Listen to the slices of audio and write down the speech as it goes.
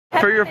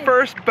For your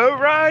first boat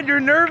ride, you're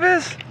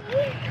nervous?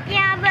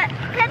 Yeah, but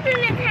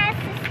Peppermint has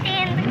to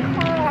stay in the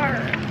car.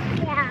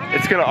 Yeah.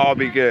 It's gonna all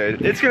be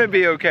good. It's gonna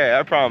be okay,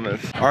 I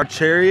promise. Our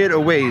chariot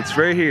awaits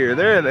right here.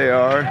 There they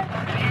are.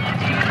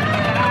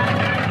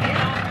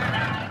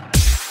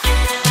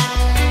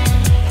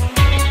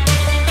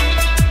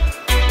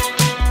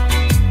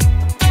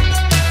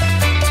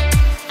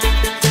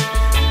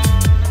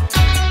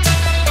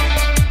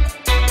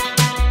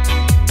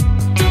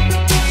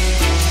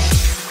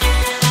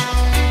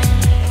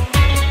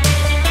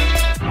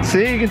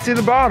 See, you can see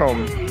the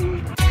bottom.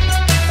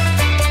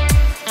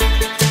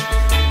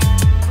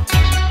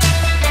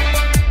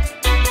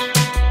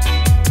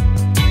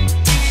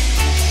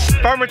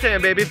 Farmer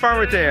tan, baby,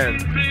 farmer tan.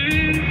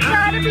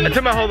 I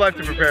took my whole life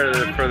to prepare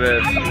for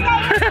this.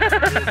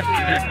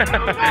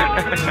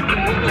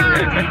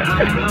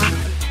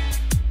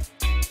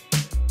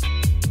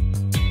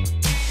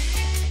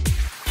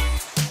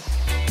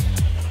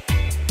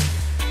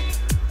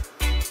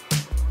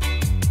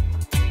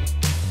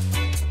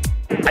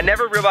 I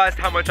never realized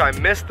how much I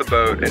missed the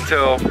boat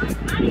until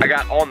I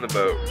got on the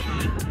boat.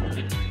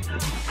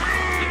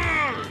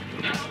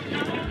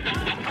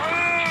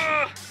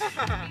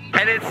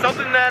 And it's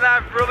something that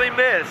I've really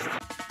missed.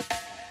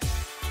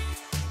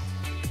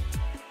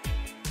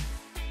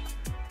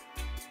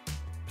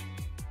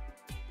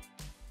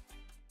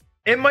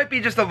 It might be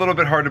just a little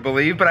bit hard to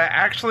believe, but I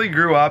actually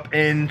grew up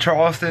in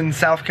Charleston,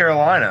 South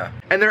Carolina.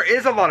 And there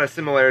is a lot of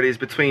similarities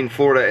between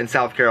Florida and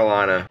South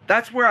Carolina.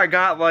 That's where I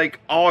got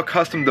like all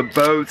accustomed to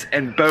boats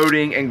and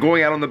boating and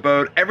going out on the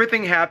boat.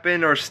 Everything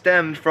happened or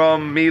stemmed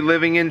from me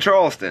living in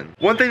Charleston.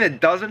 One thing that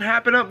doesn't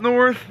happen up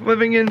north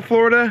living in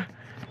Florida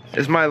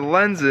is my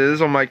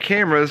lenses on my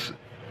cameras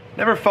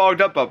never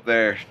fogged up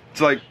there.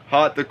 It's like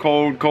hot to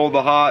cold, cold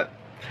to hot.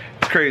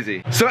 It's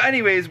crazy. So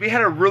anyways, we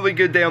had a really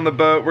good day on the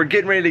boat. We're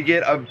getting ready to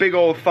get a big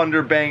old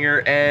thunder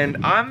banger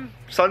and I'm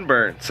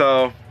sunburnt.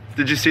 So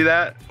did you see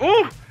that?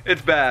 Ooh,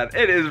 it's bad.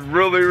 It is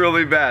really,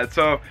 really bad.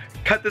 So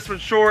cut this one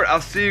short. I'll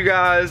see you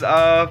guys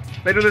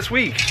later this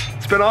week.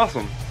 It's been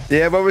awesome.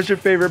 Yeah, what was your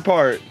favorite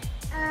part?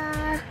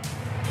 I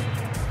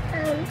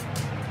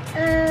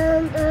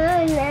don't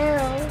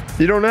know.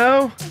 You don't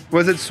know?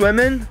 Was it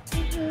swimming?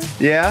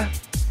 Mm-hmm. Yeah?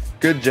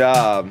 Good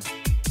job.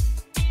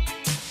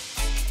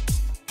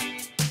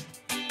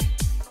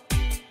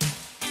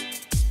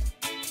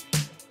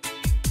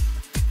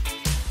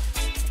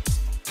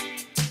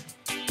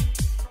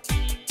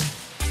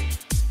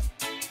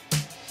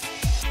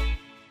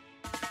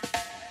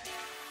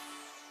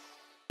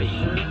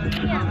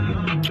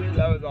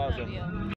 That was awesome.